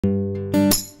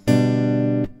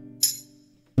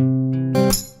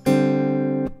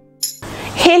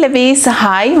Ladies,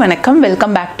 hi, vanakkam,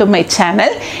 welcome back to my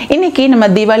channel. இன்னைக்கு நம்ம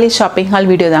Deepavali shopping hall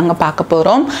video தாங்க பார்க்க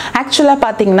போறோம். Actually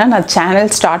பாத்தீங்கன்னா நான் சேனல்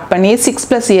ஸ்டார்ட் பண்ணி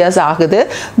 6+ இயர்ஸ் ஆகுது.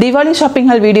 தீபாவளி ஷாப்பிங்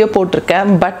ஹால் வீடியோ போட்டுருக்கேன்.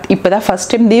 பட் இப்போதான்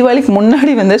ஃபர்ஸ்ட் டைம் தீபாவளிக்கு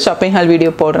முன்னாடி வந்து ஷாப்பிங் ஹால்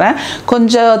வீடியோ போடுறேன்.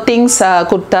 கொஞ்சம் திங்ஸ்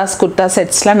குர்தா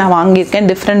செட்ஸ்லாம் நான் வாங்கியிருக்கேன்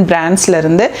டிஃப்ரெண்ட் பிராண்ட்ஸ்ல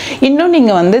இருந்து. இன்னும்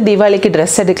நீங்க வந்து தீபாவளிக்கு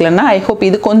Dress எடுக்கலன்னா ஐ ஹோப்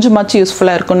இது கொஞ்சமாச்சும்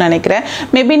யூஸ்ஃபுல்லா இருக்கும்னு நினைக்கிறேன்.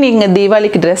 மேபி நீங்க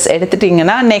தீபாவளிக்கு Dress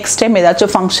எடுத்துட்டீங்கன்னா நெக்ஸ்ட் டைம்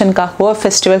ஏதாச்சும் ஃபங்க்ஷனுக்காகவோ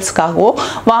ஃபெஸ்டிவல்ஸ்க்காகவோ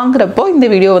வாங்குறப்போ இந்த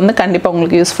வீடியோ வந்து கண்டிப்பா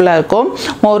உங்களுக்கு யூஸ்ஃபுல்லா இருக்கும்.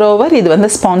 மோரோவர் இது வந்து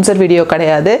ஸ்பான்சர் வீடியோ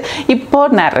கிடையாது. இப்போ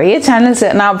நிறைய சேனல்ஸ்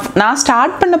நான்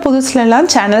ஸ்டார்ட் பண்ண புதுசுல எல்லாம்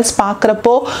சேனல்ஸ்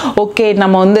பார்க்கறப்போ ஓகே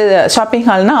நம்ம வந்து ஷாப்பிங்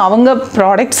ஹால்னா அவங்க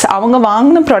ப்ராடக்ட்ஸ் அவங்க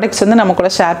வாங்கின ப்ராடக்ட்ஸ் வந்து நம்ம கூட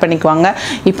ஷேர் பண்ணிக்குவாங்க.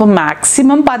 இப்போ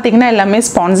மேக்ஸிமம் பார்த்தீங்கன்னா எல்லாமே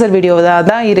ஸ்பான்சர் வீடியோவாக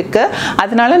தான் இருக்கு.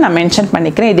 அதனால நான் மென்ஷன்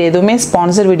பண்ணிக்கிறேன் இது எதுவுமே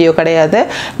ஸ்பான்சர் வீடியோ கிடையாது.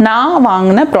 நான்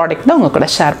வாங்கின ப்ராடக்ட் தான் உங்க கூட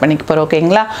ஷேர் பண்ணிக்க போறேன்.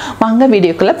 ஓகேங்களா? வாங்க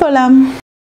வீடியோக்குள்ள போலாம்.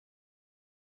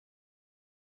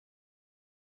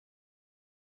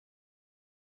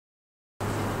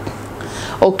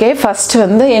 ஓகே ஃபர்ஸ்ட்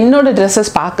வந்து என்னோட ட்ரெஸ்ஸஸ்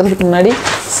பார்க்குறதுக்கு முன்னாடி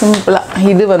சிம்பிளாக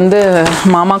இது வந்து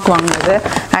மாமாவுக்கு வாங்கினது.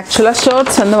 ஆக்சுவலாக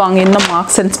ஷர்ட்ஸ் வந்து வாங்கியிருந்தோம்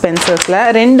மார்க்ஸ் அண்ட் ஸ்பென்சர்ஸில்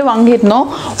 2 வாங்கியிருந்தோம்.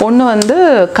 ஒன்று வந்து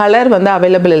கலர் வந்து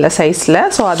அவைலபிள் இல்லை சைஸில்,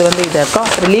 ஸோ அது வந்து இது இருக்கும்.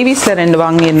 அப்புறம் லீவிஸில் 2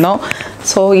 வாங்கியிருந்தோம்.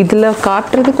 ஸோ இதில்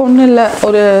காட்டுறதுக்கு ஒன்றும் இல்லை,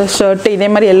 ஒரு ஷர்ட்டு இதே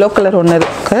மாதிரி எல்லோ கலர் ஒன்று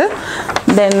இருக்குது.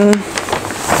 தென்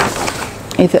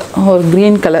இது ஒரு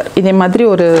க்ரீன் கலர் இதே மாதிரி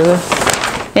ஒரு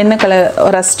என்ன கலர்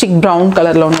ரஸ்டிக் ப்ரௌன்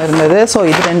கலரில் ஒன்று இருந்தது. ஸோ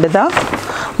இது 2 தான்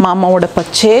மாமாவோட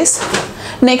பர்ச்சேஸ்.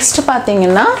 நெக்ஸ்ட்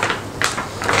பார்த்தீங்கன்னா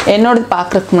என்னோடது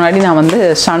பார்க்குறதுக்கு முன்னாடி நான் வந்து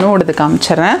ஷனுவோடது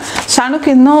காமிச்சிட்றேன். ஷனுக்கு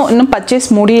இன்னும் பர்ச்சேஸ்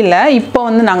முடியல. இப்போ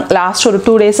வந்து நாங்கள் லாஸ்ட் ஒரு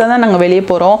 2 டேஸாக தான் நாங்கள் வெளியே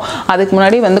போகிறோம். அதுக்கு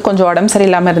முன்னாடி வந்து கொஞ்சம் உடம்பு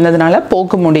சரியில்லாமல் இருந்ததுனால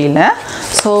போக முடியல.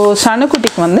 ஸோ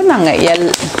ஷனுக்குட்டிக்கு வந்து நாங்கள்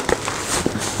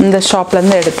இந்த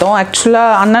ஷாப்லேருந்து எடுத்தோம்.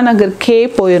 ஆக்சுவலாக அண்ணா நகர்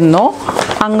போயிருந்தோம்.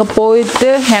 அங்கே போயிட்டு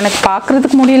எனக்கு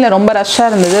பார்க்குறதுக்கு முடியல, ரொம்ப ரஷ்ஷாக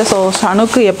இருந்தது. ஸோ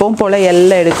ஷனுக்கு எப்பவும் போல்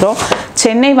எல்லாம் எடுக்கிறோம்.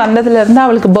 சென்னை வந்ததுலேருந்து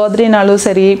அவளுக்கு பர்த்டேனாலும்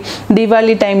சரி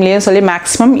தீபாவளி டைம்லேயும் சொல்லி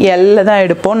மேக்ஸிமம் எல்லாம் தான்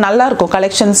எடுப்போம். நல்லாயிருக்கும்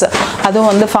கலெக்ஷன்ஸ், அதுவும்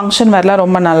வந்து ஃபங்க்ஷன் வரலாம்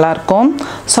ரொம்ப நல்லாயிருக்கும்.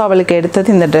 ஸோ அவளுக்கு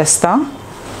எடுத்தது இந்த ட்ரெஸ் தான்.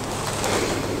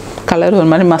 கலர் ஒரு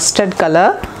மாதிரி மஸ்டர்ட்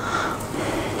கலர்.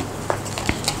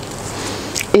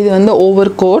 இது வந்து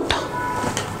ஓவர் கோட்,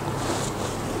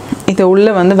 இது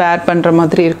உள்ளே வந்து வேர் பண்ணுற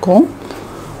மாதிரி இருக்கும்.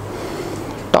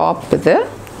 டாப் இது.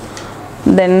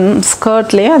 தென்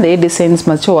ஸ்கர்ட்லேயே அதே டிசைன்ஸ்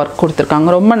வச்சு ஒர்க் கொடுத்துருக்காங்க,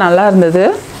 ரொம்ப நல்லா இருந்தது.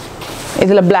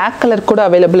 இதில் பிளாக் கலர் கூட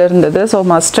அவைலபிள் இருந்தது. ஸோ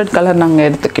மஸ்டர்ட் கலர் நாங்கள்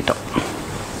எடுத்துக்கிட்டோம்.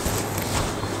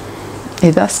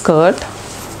 இதுதான் ஸ்கர்ட்,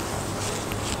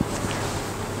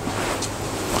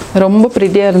 ரொம்ப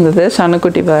ப்ரிட்டியாக இருந்தது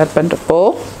ஷனுக்குட்டி வேர் பண்ணுறப்போ.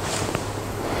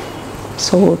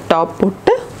 ஸோ டாப்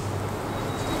போட்டு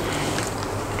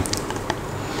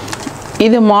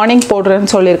இது மார்னிங் போடுறேன்னு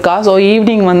சொல்லியிருக்கா. ஸோ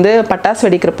ஈவினிங் வந்து பட்டாசு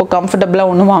வெடிக்கிறப்போ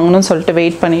கம்ஃபர்டபுளாக ஒன்று வாங்கணும்னு சொல்லிட்டு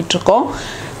வெயிட் பண்ணிகிட்ருக்கோம்.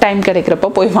 டைம் கிடைக்கிறப்போ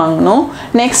போய் வாங்கணும்.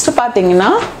 நெக்ஸ்ட்டு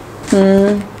பார்த்தீங்கன்னா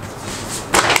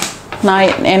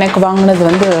நான் எனக்கு வாங்கினது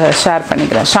வந்து ஷேர்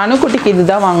பண்ணிக்கிறேன். ஷனுக்குட்டிக்கு இது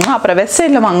தான் வாங்கினோம். அப்புறம்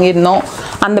வெப்சைட்டில் வாங்கியிருந்தோம்.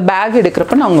 அந்த பேக்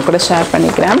எடுக்கிறப்ப நான் உங்கள் கூட ஷேர்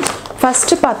பண்ணிக்கிறேன்.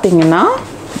 ஃபஸ்ட்டு பார்த்தீங்கன்னா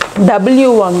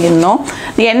W வாங்கியிருந்தோம்.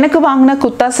 எனக்கு வாங்கின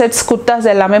குர்தாஸ்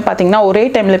எல்லாமே பார்த்தீங்கன்னா ஒரே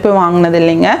டைமில் போய் வாங்கினது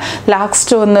இல்லைங்க.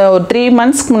 லாஸ்ட்டு வந்து ஒரு 3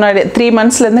 மந்த்ஸ்க்கு முன்னாடி 3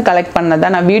 மந்த்ஸ்லேருந்து கலெக்ட் பண்ணது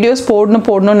தான். நான் வீடியோஸ்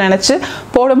போடணும்னு நினச்சி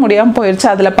போட முடியாமல் போயிடுச்சு.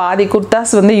 அதில் பாதி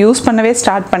குர்தாஸ் வந்து யூஸ் பண்ணவே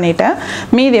ஸ்டார்ட் பண்ணிட்டேன்.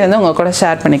 மீதி வந்து உங்கள் கூட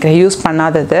ஷேர் பண்ணிக்கிறேன் யூஸ்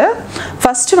பண்ணாதது.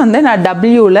 ஃபஸ்ட்டு வந்து நான்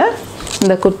Wவில்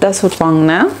இந்த குர்தா சூட்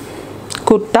வாங்கினேன்.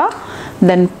 குர்தா,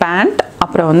 தென் பேண்ட்,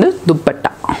 அப்புறம் வந்து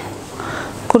துப்பட்டா.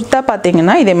 குர்தா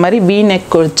பார்த்தீங்கன்னா இதே மாதிரி V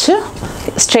நெக் வச்சு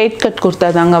ஸ்ட்ரெயிட் கட் குர்தா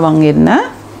தாங்க வாங்கியிருந்தேன்.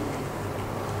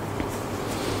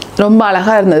 ரொம்ப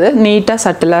அழகாக இருந்தது, நீட்டாக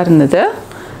சட்டிலாக இருந்தது.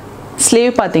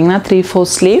 ஸ்லீவ் பார்த்தீங்கன்னா 3/4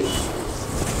 ஸ்லீவ்.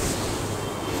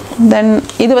 தென்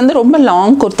இது வந்து ரொம்ப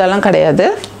லாங் குர்த்தாலாம் கிடையாது,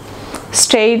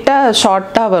 ஸ்ட்ரெயிட்டாக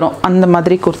ஷார்ட்டாக வரும் அந்த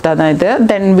மாதிரி குர்த்தா தான் இது.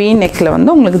 தென் V நெக்கில்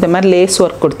வந்து உங்களுக்கு இந்த மாதிரி லேஸ்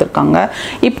ஒர்க் கொடுத்துருக்காங்க.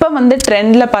 இப்போ வந்து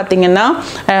ட்ரெண்டில் பார்த்தீங்கன்னா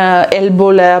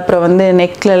எல்போவில் அப்புறம் வந்து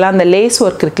நெக்லலாம் அந்த லேஸ்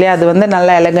ஒர்க் இருக்குல்லையே அது வந்து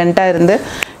நல்லா எலகண்ட்டாக இருந்து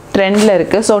ட்ரெண்டில்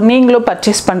இருக்குது. ஸோ நீங்களும்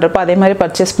பர்ச்சேஸ் பண்ணுறப்போ அதே மாதிரி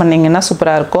பர்ச்சேஸ் பண்ணிங்கன்னா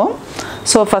சூப்பராக இருக்கும்.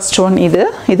 ஸோ ஃபஸ்ட் ஒன்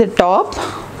இது டாப்.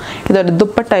 இதோட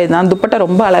துப்பட்டா இதுதான். துப்பட்டா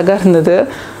ரொம்ப அழகாக இருந்தது.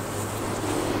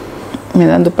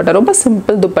 இதுதான் துப்பட்டா, ரொம்ப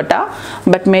சிம்பிள் துப்பட்டா,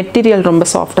 பட் மெட்டீரியல் ரொம்ப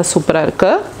சாஃப்டாக சூப்பராக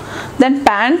இருக்குது. தென்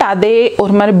பேண்ட் அதே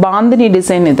ஒரு மாதிரி பாந்தினி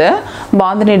டிசைன். இது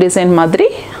பாந்தினி டிசைன் மாதிரி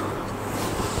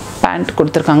பேண்ட்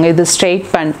கொடுத்துருக்காங்க. இது ஸ்ட்ரெயிட்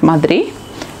பேண்ட் மாதிரி.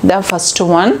 இதான் ஃபஸ்ட்டு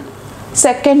ஒன்.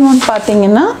 செகண்ட் ஒன்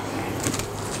பார்த்தீங்கன்னா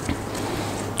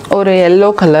ஒரு எல்லோ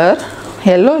கலர்,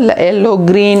 எல்லோ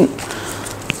க்ரீன்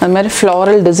அது மாதிரி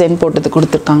ஃப்ளாரல் டிசைன் போட்டது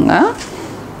கொடுத்துருக்காங்க.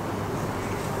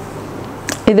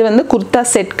 இது வந்து குர்தா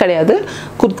செட் கிடையாது,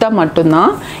 குர்தா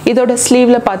மட்டும்தான். இதோட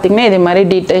ஸ்லீவில் பார்த்தீங்கன்னா இதே மாதிரி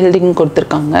டீட்டெயிலிங்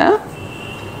கொடுத்துருக்காங்க.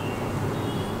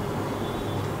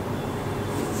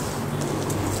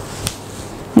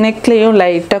 நெக்லேயும்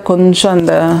லைட்டாக கொஞ்சம்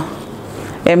அந்த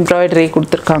எம்ப்ராய்டரி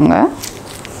கொடுத்துருக்காங்க.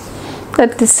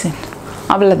 That is it.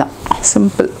 அவ்வளோதான்,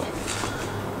 சிம்பிள்.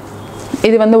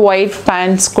 இது வந்து ஒயிட்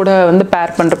பேண்ட்ஸ் கூட வந்து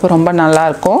பேர் பண்ணுறப்போ ரொம்ப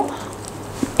நல்லாயிருக்கும்.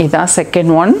 இதான்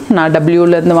செகண்ட் ஒன். நான்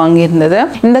டபிள்யூலேருந்து வாங்கியிருந்தது.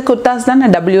 இந்த குர்தாஸ் தான்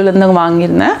நான் டபிள்யூலேருந்து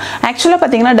வாங்கியிருந்தேன். ஆக்சுவலாக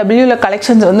பார்த்தீங்கன்னா டபிள்யூவில்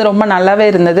கலெக்ஷன்ஸ் வந்து ரொம்ப நல்லாவே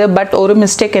இருந்தது. பட் ஒரு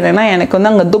மிஸ்டேக் என்னென்னா, எனக்கு வந்து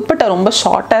அங்கே துப்பட்டா ரொம்ப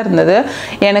ஷார்ட்டாக இருந்தது.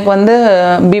 எனக்கு வந்து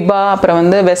பிபா அப்புறம்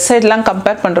வந்து வெஸ்ட் சைட்லாம்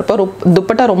கம்பேர் பண்ணுறப்போ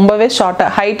துப்பட்டா ரொம்பவே ஷார்ட்டாக,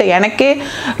 ஹைட்டு எனக்கே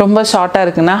ரொம்ப ஷார்ட்டாக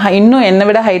இருக்குன்னா இன்னும் என்னை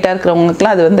விட ஹைட்டாக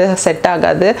இருக்கிறவங்களுக்குலாம் அது வந்து செட்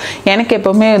ஆகாது. எனக்கு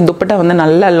எப்போவுமே துப்பட்டா வந்து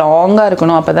நல்லா லாங்காக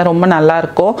இருக்கணும், அப்போ தான் ரொம்ப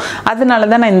நல்லாயிருக்கும்.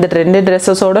 அதனால தான் நான் இந்த 2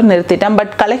 ட்ரெஸ்ஸஸோடு நிறுத்திட்டேன்.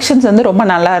 பட் கலெக்ஷன்ஸ் வந்து ரொம்ப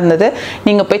நல்லா இருந்தது.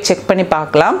 நீங்கள் போய் செக் பண்ணி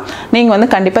பார்க்கலாம். நீங்கள் வந்து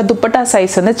கண்டிப்பாக துப்பட்டா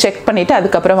சைஸ் வந்து செக் பண்ணிவிட்டு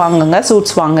அதுக்கப்புறம் வாங்குங்க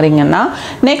சூட்ஸ் வாங்குறீங்கன்னா.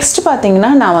 நெக்ஸ்ட்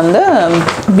பார்த்தீங்கன்னா, நான் வந்து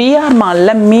பிஆர்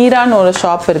மாலில் மீரான்னு ஒரு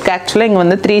ஷாப் இருக்குது. ஆக்சுவலாக இங்கே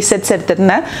வந்து 3 செட்ஸ்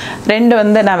எடுத்துருந்தேன். 2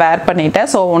 வந்து நான் வேர் பண்ணிட்டேன்.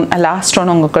 ஸோ லாஸ்ட்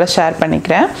ஒன்று உங்கள் கூட ஷேர்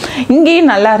பண்ணிக்கிறேன்.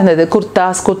 இங்கேயும் நல்லா இருந்தது.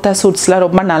 குர்தா சூட்ஸ்லாம்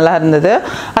ரொம்ப நல்லா இருந்தது.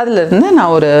 அதுலேருந்து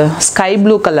நான் ஒரு ஸ்கை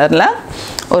ப்ளூ கலரில்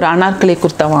ஒரு அனார்கலி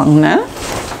குர்தா வாங்கினேன்.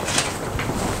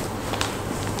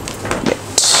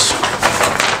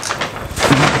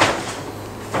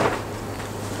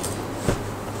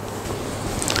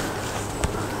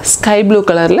 ஸ்கை ப்ளூ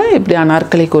கலரில் இப்படி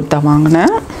அனார்கலி குர்தா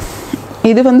வாங்கினேன்.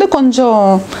 இது வந்து கொஞ்சம்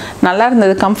நல்லா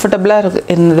இருந்தது, கம்ஃபர்டபுளாக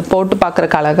இருந்தது, போட்டு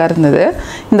பார்க்குறக்கு அழகாக இருந்தது.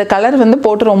 இந்த கலர் வந்து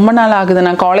போட்டு ரொம்ப நாள் ஆகுது.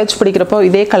 நான் காலேஜ் படிக்கிறப்போ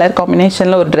இதே கலர்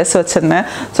காம்பினேஷனில் ஒரு ட்ரெஸ் வச்சுருந்தேன்.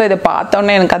 ஸோ இதை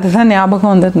பார்த்தோன்னே எனக்கு அதுதான்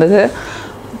ஞாபகம் வந்துருந்தது.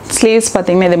 ஸ்லீவ்ஸ்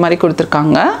பார்த்திங்கன்னா இதே மாதிரி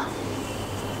கொடுத்துருக்காங்க.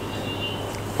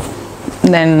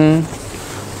 தென்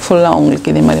ஃபுல்லாக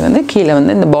உங்களுக்கு இதே மாதிரி வந்து கீழே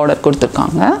வந்து இந்த பார்டர்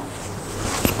கொடுத்துருக்காங்க.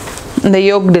 இந்த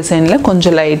யோக் டிசைனில்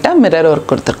கொஞ்சம் லைட்டாக மிரர்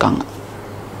ஒர்க் கொடுத்துருக்காங்க.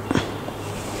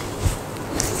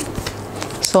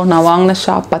 ஸோ நான் வாங்கின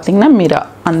ஷாப் பார்த்திங்கன்னா மீரா,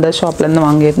 அந்த ஷாப்லேருந்து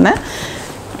வாங்கியிருந்தேன்.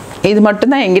 இது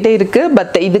மட்டும்தான் என்கிட்ட இருக்குது.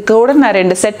 பட் இதுக்கு கூட நான்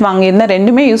 2 செட் வாங்கியிருந்தேன்.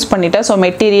 2மே யூஸ் பண்ணிட்டேன். ஸோ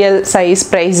மெட்டீரியல், சைஸ்,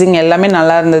 ப்ரைஸிங் எல்லாமே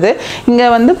நல்லா இருந்தது. இங்கே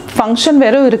வந்து ஃபங்க்ஷன்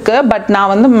வேரும் இருக்குது. பட்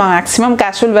நான் வந்து மேக்ஸிமம்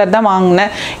கேஷுவல் வேர் தான்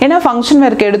வாங்கினேன். ஏன்னா ஃபங்க்ஷன்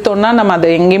வேருக்கு எடுத்தோன்னா நம்ம அது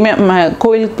எங்கேயுமே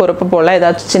கோயிலுக்கு போகிறப்ப போகலாம்,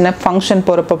 ஏதாச்சும் சின்ன ஃபங்க்ஷன்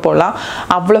போகிறப்ப போகலாம்.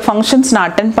 அவ்வளோ ஃபங்க்ஷன்ஸ் நான்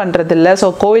அட்டென்ட் பண்ணுறதில்ல. ஸோ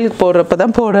கோயிலுக்கு போடுறப்ப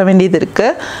தான் போட வேண்டியது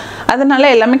இருக்குது. அதனால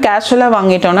எல்லாமே கேஷுவலாக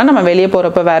வாங்கிட்டோன்னா நம்ம வெளியே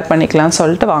போகிறப்ப வேர் பண்ணிக்கலாம்னு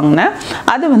சொல்லிட்டு வாங்கினேன்.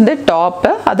 அது வந்து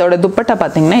டாப்பு. அதோட துப்பட்டா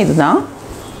பார்த்திங்கன்னா இதுதான்.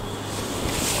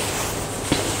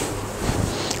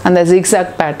 அந்த ஜிக்ஸாக்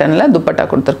பேட்டர்னில் துப்பட்டா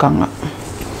கொடுத்துருக்காங்க.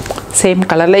 சேம்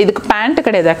கலரில். இதுக்கு பேண்ட்டு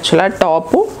கிடையாது, ஆக்சுவலாக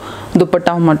டாப்பும்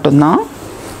துப்பட்டாவும் மட்டும்தான்.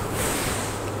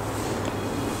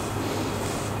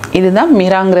 இதுதான்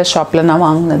மீராங்கிற ஷாப்பில் நான்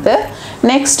வாங்கினது.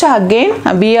 நெக்ஸ்ட் அகெயின்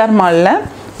பிஆர் மாலில்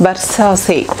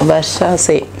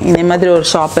வர்ஷாசே இதே மாதிரி ஒரு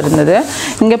ஷாப் இருந்தது.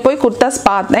 இங்கே போய் குர்தாஸ்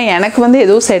பார்த்தேன். எனக்கு வந்து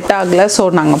எதுவும் செட் ஆகலை. ஸோ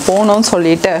நாங்கள் போனோம்னு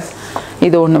சொல்லிவிட்டு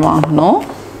இது ஒன்று வாங்கினோம்.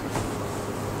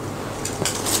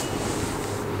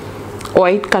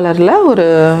 ஒயிட் கலரில் ஒரு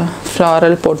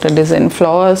ஃப்ளாரல் போட்ட டிசைன்,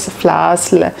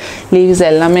 ஃப்ளார்ஸில் லீவ்ஸ்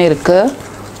எல்லாமே இருக்குது.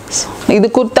 இது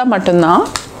குர்த்தா மட்டும்தான்.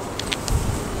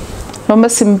 ரொம்ப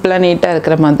சிம்பிளாக நீட்டாக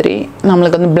இருக்கிற மாதிரி.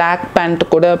 நம்மளுக்கு வந்து பிளாக் பேண்ட்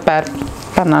கூட பேர்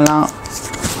பண்ணலாம்.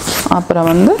 அப்புறம்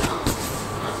வந்து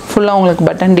ஃபுல்லாக உங்களுக்கு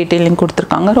பட்டன் டீட்டெயிலிங்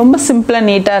கொடுத்துருக்காங்க. ரொம்ப சிம்பிளாக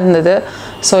நீட்டாக இருந்தது.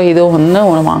 ஸோ இதுவும்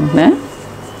ஒன்று வாங்கினேன்.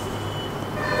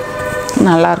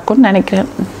 நல்லாயிருக்கும்னு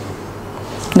நினைக்கிறேன்.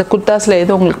 இந்த குர்தாஸில்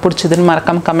எது உங்களுக்கு பிடிச்சதுன்னு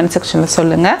மறக்காமல் கமெண்ட் செக்ஷனில்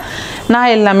சொல்லுங்கள்.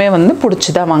 நான் எல்லாமே வந்து பிடிச்சி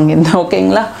தான் வாங்கியிருந்தேன்.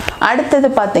 ஓகேங்களா. அடுத்தது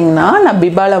பார்த்திங்கன்னா, நான்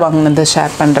பிபாவில் வாங்கினதை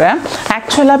ஷேர் பண்ணுறேன்.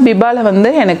 ஆக்சுவலாக பிபாவில்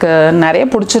வந்து எனக்கு நிறைய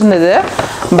பிடிச்சிருந்தது.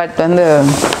 பட் வந்து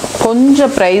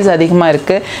கொஞ்சம் ப்ரைஸ் அதிகமாக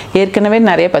இருக்குது. ஏற்கனவே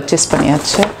நிறைய பர்ச்சேஸ்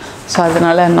பண்ணியாச்சு. ஸோ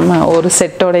அதனால் நம்ம ஒரு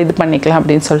செட்டோட இது பண்ணிக்கலாம்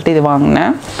அப்படின்னு சொல்லிட்டு இது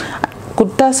வாங்கினேன்.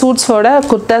 குர்தா சூட்ஸோட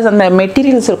குர்தாஸ் அந்த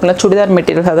மெட்டீரியல்ஸ் இருக்குல்ல, சுடிதார்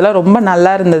மெட்டீரியல்ஸ், அதெல்லாம் ரொம்ப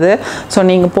நல்லா இருந்தது. ஸோ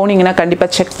நீங்கள் போனீங்கன்னா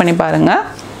கண்டிப்பாக செக் பண்ணி பாருங்கள்.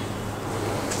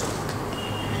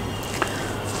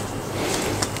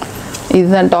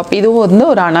 இதுதான் டாப். இதுவும் வந்து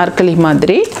ஒரு அனார்கலி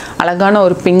மாதிரி அழகான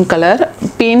ஒரு பிங்க் கலர்.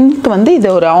 பிங்க் வந்து இது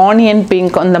ஒரு ஆனியன்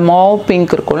பிங்க், அந்த மாவ்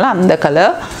பிங்க் இருக்கும்ல அந்த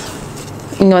கலர்.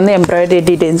 இங்கே வந்து எம்ப்ராய்டரி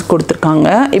டீட்டெயில்ஸ் கொடுத்துருக்காங்க.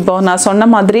 இப்போ நான் சொன்ன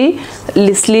மாதிரி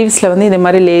ஸ்லீவ்ஸில் வந்து இதே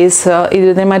மாதிரி லேஸ்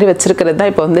இதே மாதிரி வச்சுருக்கிறது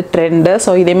தான் இப்போ வந்து ட்ரெண்டு.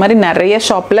 ஸோ இதே மாதிரி நிறைய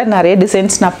ஷாப்பில் நிறைய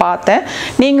டிசைன்ஸ் நான் பார்த்தேன்.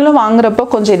 நீங்களும் வாங்குறப்போ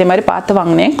கொஞ்சம் இதே மாதிரி பார்த்து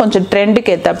வாங்கினேன். கொஞ்சம்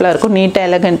ட்ரெண்டுக்கு ஏற்றாப்புல இருக்கும், நீட்டாக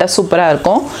எலகண்ட்டாக சூப்பராக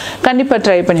இருக்கும். கண்டிப்பாக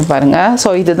ட்ரை பண்ணி பாருங்கள்.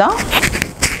 ஸோ இதுதான்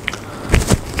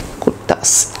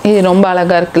குர்தாஸ். இது ரொம்ப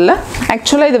அழகாக இருக்குல்ல.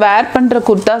 ஆக்சுவலாக இது வேர் பண்ணுற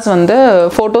குர்தாஸ் வந்து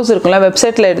ஃபோட்டோஸ் இருக்குல்ல,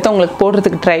 வெப்சைட்டில் எடுத்து உங்களுக்கு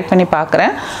போடுறதுக்கு ட்ரை பண்ணி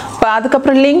பார்க்குறேன். இப்போ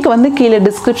அதுக்கப்புறம் லிங்க் வந்து கீழே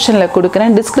டிஸ்கிரிப்ஷனில்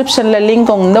கொடுக்குறேன். டிஸ்கிரிப்ஷனில்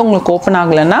லிங்க் வந்து உங்களுக்கு ஓப்பன்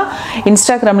ஆகலைன்னா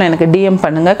இன்ஸ்டாகிராமில் எனக்கு டிஎம்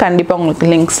பண்ணுங்கள். கண்டிப்பாக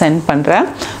உங்களுக்கு லிங்க் சென்ட் பண்ணுறேன்.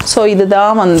 ஸோ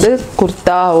இதுதான் வந்து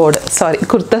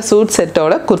குர்தா சூட்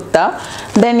செட்டோட குர்தா.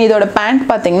 தென் இதோட பேண்ட்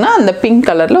பார்த்திங்கன்னா அந்த பிங்க்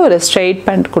கலரில் ஒரு ஸ்ட்ரெயிட்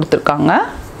பேண்ட் கொடுத்துருக்காங்க.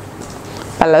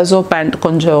 பலாசோ பேண்ட்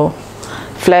கொஞ்சம்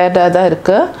ஃப்ளேர்டாக தான்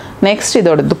இருக்குது. நெக்ஸ்ட்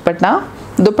இதோட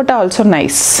துப்பட்டா ஆல்சோ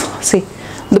நைஸ். see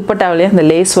துப்பட்டாவிலே அந்த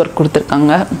லேஸ் ஒர்க்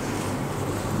கொடுத்துருக்காங்க,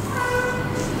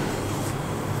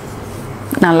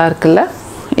 நல்லா இருக்குல்ல.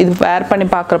 இது வேர் பண்ணி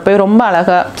பார்க்குறப்ப ரொம்ப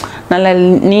அழகாக நல்ல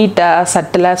நீட்டாக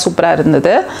சட்டிலாக சூப்பராக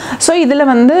இருந்தது. ஸோ இதில்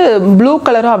வந்து ப்ளூ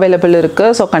கலரும் அவைலபிள்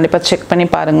இருக்குது. ஸோ கண்டிப்பாக செக் பண்ணி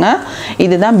பாருங்கள்.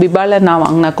 இதுதான் பிபாவில் நான்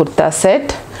வாங்கின குர்தா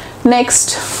செட்.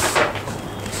 நெக்ஸ்ட்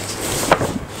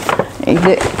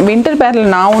இது வின்டர்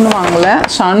பேரில் நான் ஒன்றும் வாங்கலை.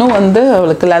 ஷனு வந்து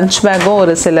அவளுக்கு லஞ்ச் பேக்கும்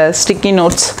ஒரு சில ஸ்டிக்கி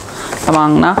நோட்ஸ்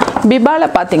வாங்கினா.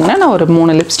 பிபாவில் பார்த்தீங்கன்னா நான் ஒரு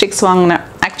 3 லிப்ஸ்டிக்ஸ் வாங்கினேன்.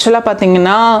 ஆக்சுவலாக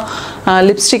பார்த்தீங்கன்னா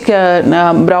லிப்ஸ்டிக்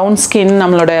ப்ரௌன் ஸ்கின்,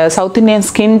 நம்மளோட சவுத் இண்டியன்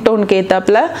ஸ்கின் டோனுக்கு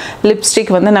ஏற்றாப்புல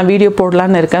லிப்ஸ்டிக் வந்து நான் வீடியோ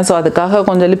போடலான்னு இருக்கேன். ஸோ அதுக்காக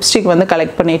கொஞ்சம் லிப்ஸ்டிக் வந்து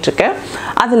கலெக்ட் பண்ணிகிட்ருக்கேன்.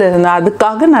 அதில் இருந்து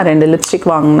அதுக்காக நான் 2 லிப்ஸ்டிக்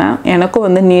வாங்கினேன். எனக்கும்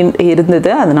வந்து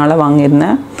இருந்தது, அதனால்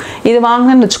வாங்கியிருந்தேன். இது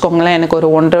வாங்கினேன்னு வச்சுக்கோங்களேன், எனக்கு ஒரு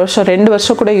 1.5 வருஷம் 2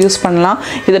 வருஷம் கூட யூஸ் பண்ணலாம்.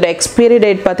 இதோட எக்ஸ்பைரி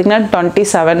டேட் பார்த்திங்கன்னா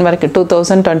 27 வரைக்கும்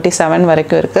 2027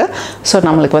 வரைக்கும் இருக்குது. ஸோ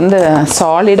நம்மளுக்கு வந்து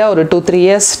சாலிடாக ஒரு 2-3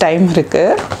 இயர்ஸ் டைம்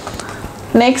இருக்குது.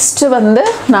 நெக்ஸ்ட்டு வந்து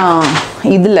நான்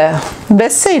இதில்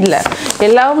வெஸ்ட்சைடில்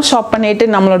எல்லாரும் ஷாப் பண்ணிவிட்டு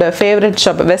நம்மளோட ஃபேவரட்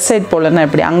ஷாப் வெஸ்ட்சைட் போலன்னா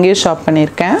எப்படி அங்கேயும் ஷாப்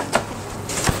பண்ணியிருக்கேன்.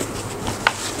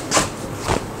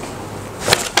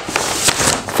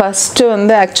 ஃபஸ்ட்டு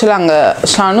வந்து ஆக்சுவலாக அங்கே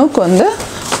ஷானுக்கு வந்து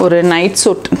ஒரு நைட்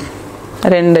சூட்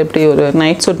 2 இப்படி ஒரு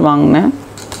நைட் சூட் வாங்கினேன்.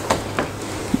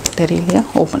 தெரியலையா,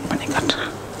 ஓப்பன் பண்ணி காட்டுறேன்.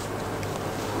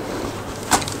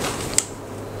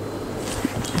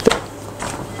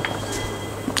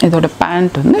 இதோட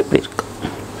பேண்ட் வந்து இப்படி இருக்கு,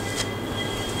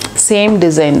 சேம்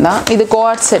டிசைன் தான். இது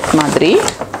கோஆர்ட் செட் மாதிரி.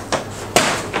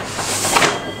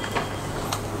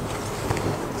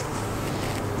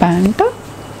 பேண்ட்,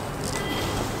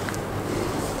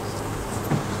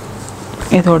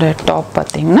 இதோட டாப்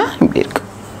பார்த்தீங்கன்னா இப்படி இருக்கு,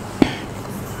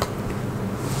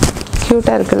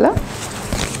 க்யூட்டாக இருக்குல்ல.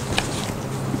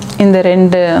 இந்த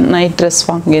 2 நைட் ட்ரெஸ்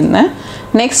வாங்கியிருந்தேன்.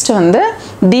 நெக்ஸ்ட் வந்து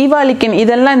தீபாவளிக்கு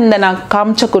இதெல்லாம் இந்த நான்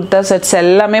காமிச்ச குர்தா செட்ஸ்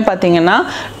எல்லாமே பார்த்தீங்கன்னா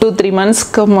 2-3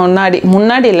 மந்த்ஸ்க்கு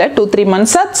முன்னாடி இல்லை 2-3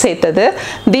 மந்த்ஸாக சேர்த்தது.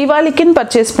 தீபாவளிக்குன்னு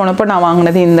பர்ச்சேஸ் போனப்போ நான்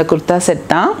வாங்கினது இந்த குர்தா செட்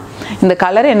தான். இந்த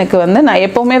கலர் எனக்கு வந்து நான்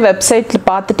எப்போவுமே வெப்சைட்டில்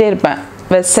பார்த்துட்டே இருப்பேன்.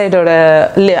 வெப்சைட்டோட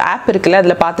ஆப் இருக்குல்ல,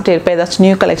 அதில் பார்த்துட்டே இருப்பேன் ஏதாச்சும்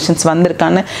நியூ கலெக்ஷன்ஸ்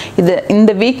வந்திருக்கான்னு. இது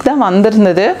இந்த வீக் தான்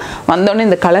வந்திருந்தது. வந்தோடனே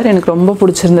இந்த கலர் எனக்கு ரொம்ப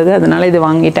பிடிச்சிருந்தது, அதனால இது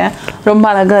வாங்கிட்டேன். ரொம்ப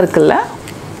அழகாக இருக்குல்ல,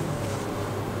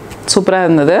 சூப்பராக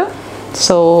இருந்தது.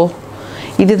 ஸோ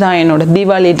இதுதான் என்னோட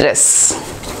தீபாவளி ட்ரெஸ்.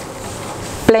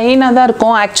 பிளெயினாக தான்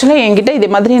இருக்கும். ஆக்சுவலாக என்கிட்ட இதே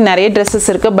மாதிரி நிறைய ட்ரெஸ்ஸஸ்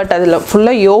இருக்குது, பட் அதில்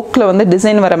ஃபுல்லாக யோக்கில் வந்து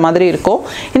டிசைன் வர மாதிரி இருக்கும்.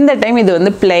 இந்த டைம் இது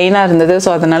வந்து பிளெயினாக இருந்தது. ஸோ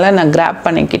அதனால் நான் கிராப்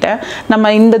பண்ணிக்கிட்டேன்.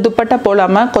 நம்ம இந்த துப்பட்டா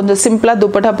போடாமல் கொஞ்சம் சிம்பிளாக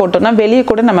துப்பட்டா போட்டோம்னா வெளியே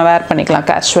கூட நம்ம வேர் பண்ணிக்கலாம்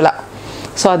கேஷுவலாக.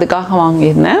 ஸோ அதுக்காக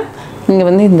வாங்கியிருந்தேன். இங்கே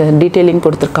வந்து இந்த டீட்டெயிலிங்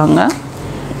கொடுத்துருக்காங்க,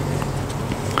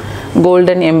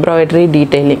 golden embroidery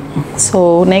detailing. So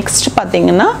next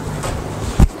பார்த்தீங்கன்னா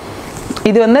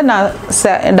இது வந்து நான்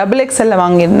XXL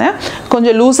வாங்கியிருந்தேன்.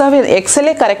 கொஞ்சம் லூஸாகவே,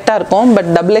 எக்ஸலே கரெக்டாக இருக்கும், பட்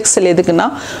XXL எதுக்குன்னா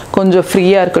கொஞ்சம்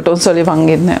ஃப்ரீயாக இருக்கட்டும் சொல்லி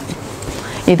வாங்கியிருந்தேன்.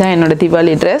 இதுதான் என்னோடய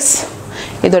தீபாவளி ட்ரெஸ்.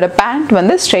 இதோட பேண்ட்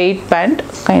வந்து straight pant,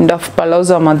 kind of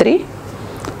palazzo மாதிரி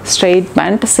ஸ்ட்ரெயிட்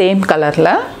பேண்ட், சேம்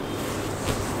கலரில்.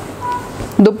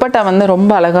 துப்பட்டா வந்து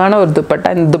ரொம்ப அழகான ஒரு துப்பட்டா.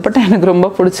 இந்த துப்பட்டா எனக்கு ரொம்ப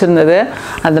பிடிச்சிருந்தது,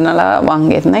 அதனால்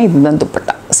வாங்கியிருந்தேன். இதுதான்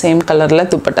துப்பட்டா, சேம் கலரில்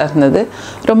துப்பட்டா இருந்தது,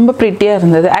 ரொம்ப ப்ரிட்டியாக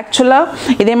இருந்தது.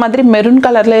 ஆக்சுவலாக இதே மாதிரி மெரூன்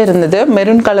கலரில் இருந்தது.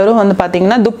 மெரூன் கலரும் வந்து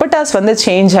பார்த்திங்கன்னா துப்பட்டாஸ் வந்து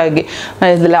சேஞ்ச் ஆகி,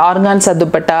 இதில் ஆர்கான்ஸா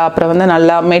துப்பட்டா, அப்புறம் வந்து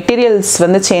நல்லா மெட்டீரியல்ஸ்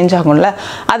வந்து சேஞ்ச் ஆகும்ல,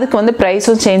 அதுக்கு வந்து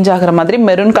ப்ரைஸும் சேஞ்ச் ஆகிற மாதிரி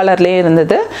மெரூன் கலர்லேயே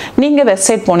இருந்தது. நீங்கள்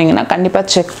வெப்சைட் போனீங்கன்னா கண்டிப்பாக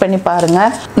செக் பண்ணி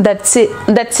பாருங்கள்.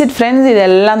 That's it friends. இது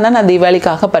எல்லாம் தான் நான்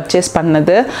தீபாவளிக்காக பர்ச்சேஸ்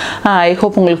பண்ணது. ஐ ஹோப்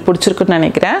உங்களுக்கு பிடிச்சிருக்குன்னு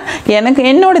நினைக்கிறேன். எனக்கு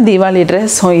என்னோட தீபாவளி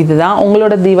ட்ரெஸ் இதுதான்.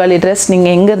 உங்களோட தீபாவளி ட்ரெஸ்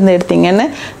நீங்கள் எங்கேருந்து எடுத்தீங்கன்னு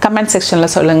கமெண்ட்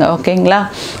செக்ஷனில் சொல்லுங்கள், ஓகேங்களா?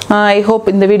 ஐ ஹோப்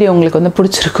இந்த வீடியோ உங்களுக்கு வந்து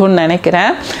பிடிச்சிருக்குன்னு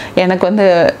நினைக்கிறேன். எனக்கு வந்து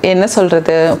என்ன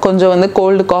சொல்கிறது, கொஞ்சம் வந்து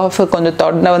கோல்டு காஃப், கொஞ்சம்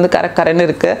தொண்டை வந்து கரன்னு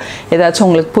இருக்குது. ஏதாச்சும்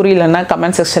உங்களுக்கு புரியலன்னா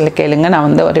கமெண்ட் செக்ஷனில் கேளுங்க, நான்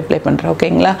வந்து ரிப்ளை பண்ணுறேன்,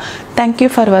 ஓகேங்களா? தேங்க்யூ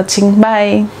ஃபார் வாட்சிங்,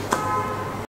 பாய்.